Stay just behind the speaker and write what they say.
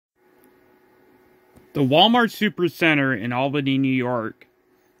The Walmart Supercenter in Albany, New York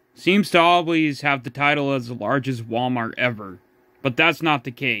seems to always have the title as the largest Walmart ever, but that's not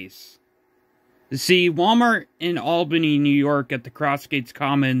the case. You see, Walmart in Albany, New York at the Crossgates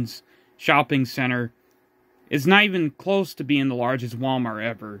Commons Shopping Center is not even close to being the largest Walmart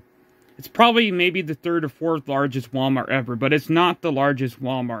ever. It's probably maybe the third or fourth largest Walmart ever, but it's not the largest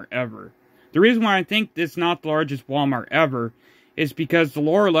Walmart ever. The reason why I think it's not the largest Walmart ever is because the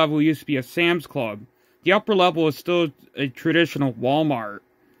lower level used to be a Sam's Club. The upper level is still a traditional Walmart.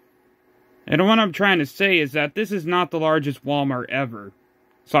 And what I'm trying to say is that this is not the largest Walmart ever.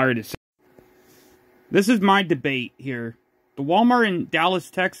 Sorry to say. This is my debate here. The Walmart in Dallas,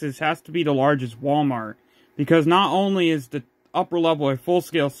 Texas has to be the largest Walmart, because not only is the upper level a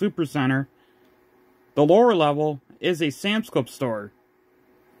full-scale supercenter, the lower level is a Sam's Club store.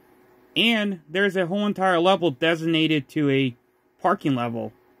 And there's a whole entire level designated to a parking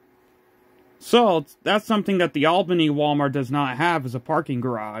level. So, that's something that the Albany Walmart does not have, is a parking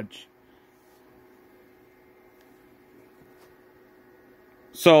garage.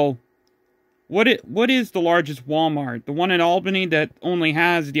 So, what is the largest Walmart? The one in Albany that only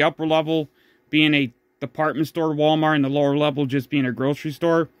has the upper level being a department store Walmart and the lower level just being a grocery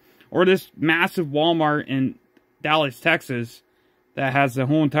store? Or this massive Walmart in Dallas, Texas that has the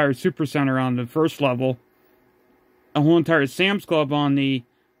whole entire supercenter on the first level, a whole entire Sam's Club on the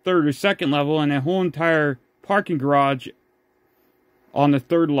third or second level, and a whole entire parking garage on the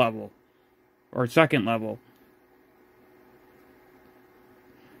third level or second level.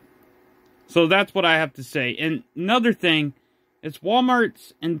 So that's what I have to say. And another thing is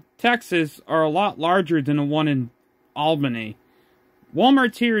Walmarts in Texas are a lot larger than the one in Albany.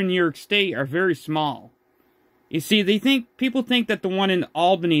 Walmarts here in New York State are very small. You see, people think that the one in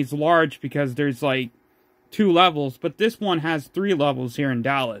Albany is large because there's like 2 levels, but this one has 3 levels here in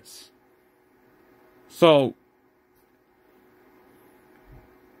Dallas. So,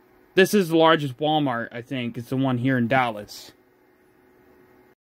 this is the largest Walmart, I think. It's the one here in Dallas.